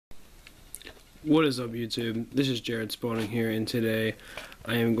What is up, YouTube? This is Jared Spawning here, and today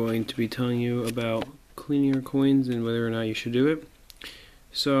I am going to be telling you about cleaning your coins and whether or not you should do it.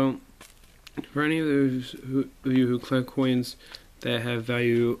 So, for any of those of you who collect coins that have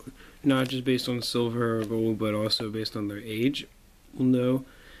value not just based on silver or gold, but also based on their age, will know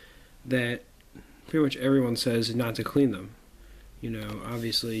that pretty much everyone says not to clean them. You know,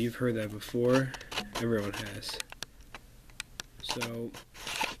 obviously you've heard that before. Everyone has. So,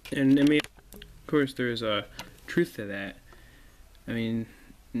 and I mean, of course, there's a truth to that. I mean,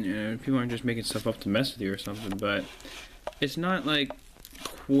 you know, people aren't just making stuff up to mess with you or something, but it's not like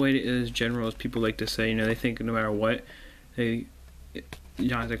quite as general as people like to say. You know, they think no matter what, they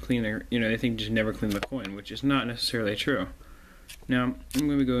not to clean their, you know, they think just never clean the coin, which is not necessarily true. Now, I'm going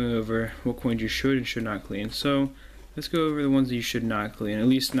to be going over what coins you should and should not clean. So, let's go over the ones that you should not clean, at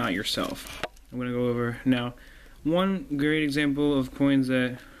least not yourself. I'm going to go over now. One great example of coins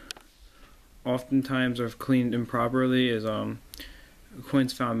that oftentimes are cleaned improperly is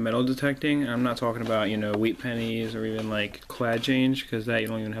coins found metal detecting. I'm not talking about, you know, wheat pennies or even like clad change, because that you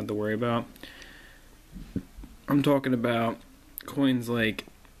don't even have to worry about. I'm talking about coins like,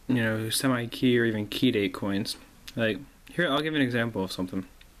 you know, semi-key or even key date coins. Like, here, I'll give you an example of something.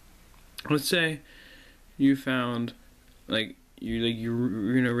 Let's say you found, like,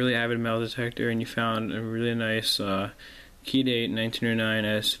 you're in a really avid metal detector and you found a really nice key date 1909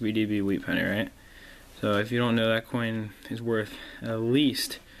 SVDB wheat penny, right? So if you don't know, that coin is worth at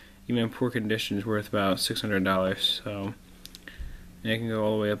least, even in poor condition, is worth about $600. So and it can go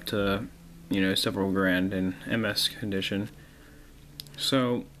all the way up to, you know, several grand in MS condition.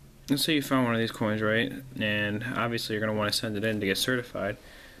 So let's say you found one of these coins, right? And obviously you're gonna want to send it in to get certified.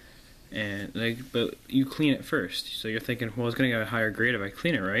 And but you clean it first. So you're thinking, well, it's gonna get a higher grade if I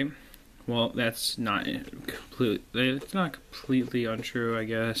clean it, right? Well, that's not completely. It's not completely untrue, I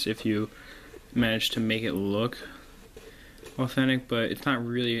guess, if you manage to make it look authentic. But it's not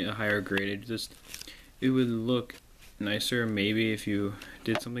really a higher grade. It would look nicer maybe if you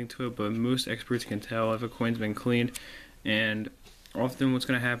did something to it. But most experts can tell if a coin's been cleaned, and often what's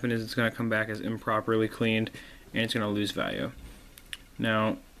gonna happen is it's gonna come back as improperly cleaned, and it's gonna lose value.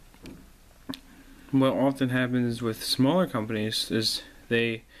 Now, what often happens with smaller companies is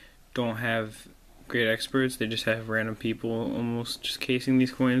they don't have great experts. They just have random people almost just casing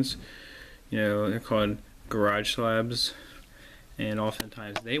these coins. You know, they're called garage slabs, and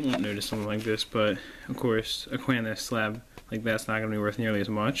oftentimes they won't notice something like this, but of course a coin on this slab like that's not going to be worth nearly as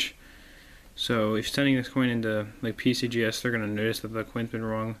much. So if you're sending this coin into like PCGS, they're going to notice that the coin's been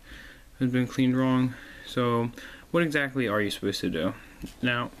wrong, has been cleaned wrong. So what exactly are you supposed to do?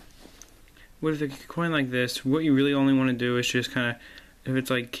 Now, with a coin like this, what you really only want to do is just kind of, if it's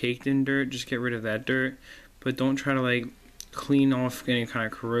like caked in dirt, just get rid of that dirt, but don't try to like clean off any kind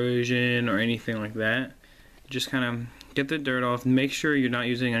of corrosion or anything like that. Just kind of get the dirt off. Make sure you're not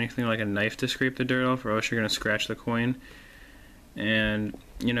using anything like a knife to scrape the dirt off, or else you're going to scratch the coin. And,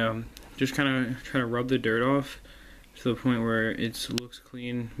 you know, just kind of try to rub the dirt off to the point where it looks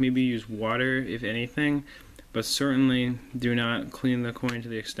clean. Maybe use water, if anything, but certainly do not clean the coin to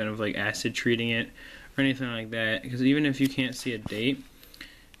the extent of like acid treating it or anything like that, because even if you can't see a date,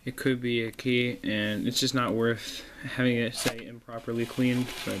 it could be a key, and it's just not worth having it say improperly cleaned.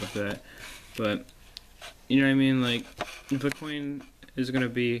 Sorry about that, but you know what I mean. Like, if a coin is going to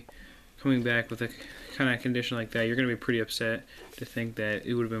be coming back with a kind of condition like that, you're going to be pretty upset to think that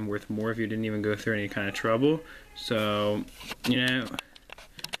it would have been worth more if you didn't even go through any kind of trouble. So, you know,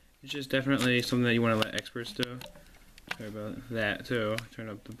 it's just definitely something that you want to let experts do. Sorry about that too. Turn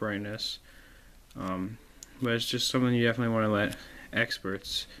up the brightness. But it's just something you definitely want to let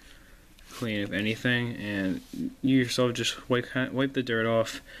experts clean, if anything, and you yourself just wipe the dirt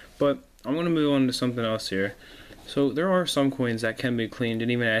off. But I want to move on to something else here. So there are some coins that can be cleaned and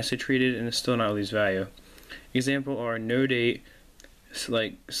even acid treated and still not lose value. Example are no date,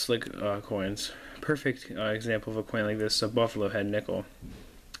 like slick coins. Perfect example of a coin like this, a buffalo head nickel.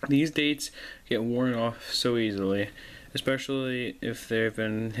 These dates get worn off so easily, especially if they've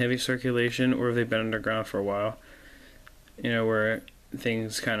been heavy circulation or if they've been underground for a while. You know, where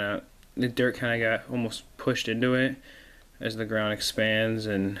the dirt kind of got almost pushed into it as the ground expands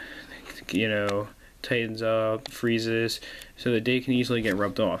and, you know, tightens up, freezes, so the date can easily get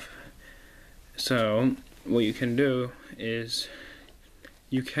rubbed off. So what you can do is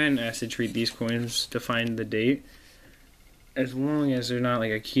you can acid treat these coins to find the date. As long as they're not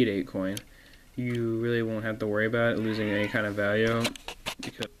like a key date coin, you really won't have to worry about it losing any kind of value,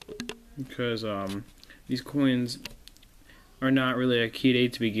 because these coins are not really a key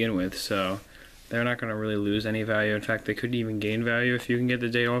date to begin with, so they're not going to really lose any value. In fact, they could even gain value if you can get the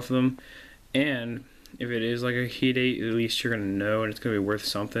date off of them. And if it is like a key date, at least you're gonna know, and it's gonna be worth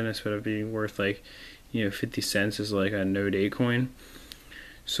something instead of being worth like, 50 cents is like a no date coin.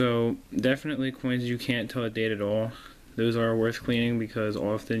 So definitely coins you can't tell a date at all, those are worth cleaning, because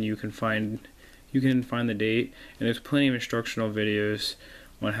often you can find the date, and there's plenty of instructional videos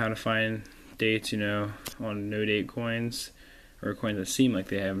on how to find dates, on no date coins, or coins that seem like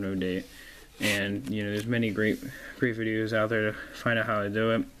they have no date. And there's many great videos out there to find out how to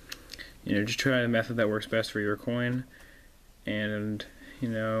do it. Just try the method that works best for your coin. And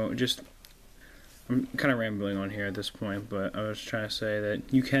just, I'm kind of rambling on here at this point, but I was trying to say that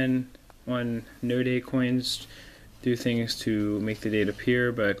you can, on no date coins, do things to make the date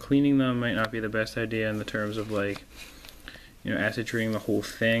appear, but cleaning them might not be the best idea in the terms of like, acid treating the whole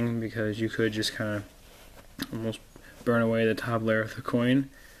thing, because you could just kind of almost burn away the top layer of the coin,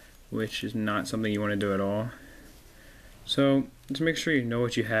 which is not something you want to do at all. So just make sure you know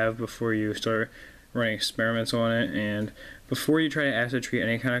what you have before you start running experiments on it, and before you try to acid treat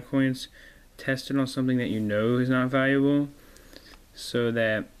any kind of coins, test it on something that you know is not valuable, so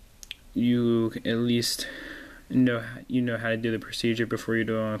that you at least know how to do the procedure before you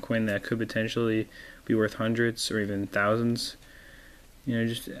do it on a coin that could potentially be worth hundreds or even thousands.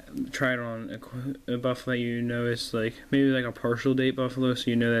 Just try it on a buffalo that is like maybe like a partial date buffalo,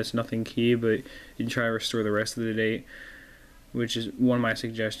 so that's nothing key, but you try to restore the rest of the date, which is one of my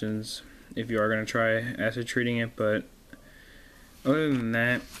suggestions if you are going to try acid treating it. But other than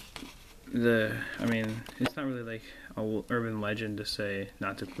that, it's not really like a urban legend to say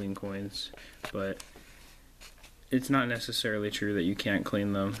not to clean coins, but it's not necessarily true that you can't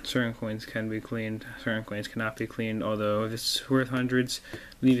clean them. Certain coins can be cleaned, certain coins cannot be cleaned, although if it's worth hundreds,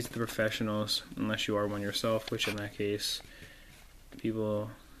 leave it to the professionals, unless you are one yourself, which in that case,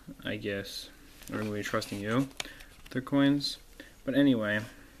 people, I guess, are going to be trusting you with their coins. But anyway,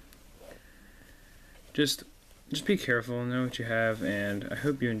 just be careful, know what you have, and I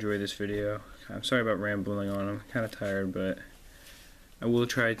hope you enjoy this video. I'm sorry about rambling on, I'm kind of tired, but I will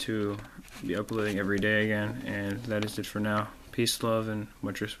try to be uploading every day again, and that is it for now. Peace, love, and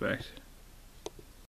much respect.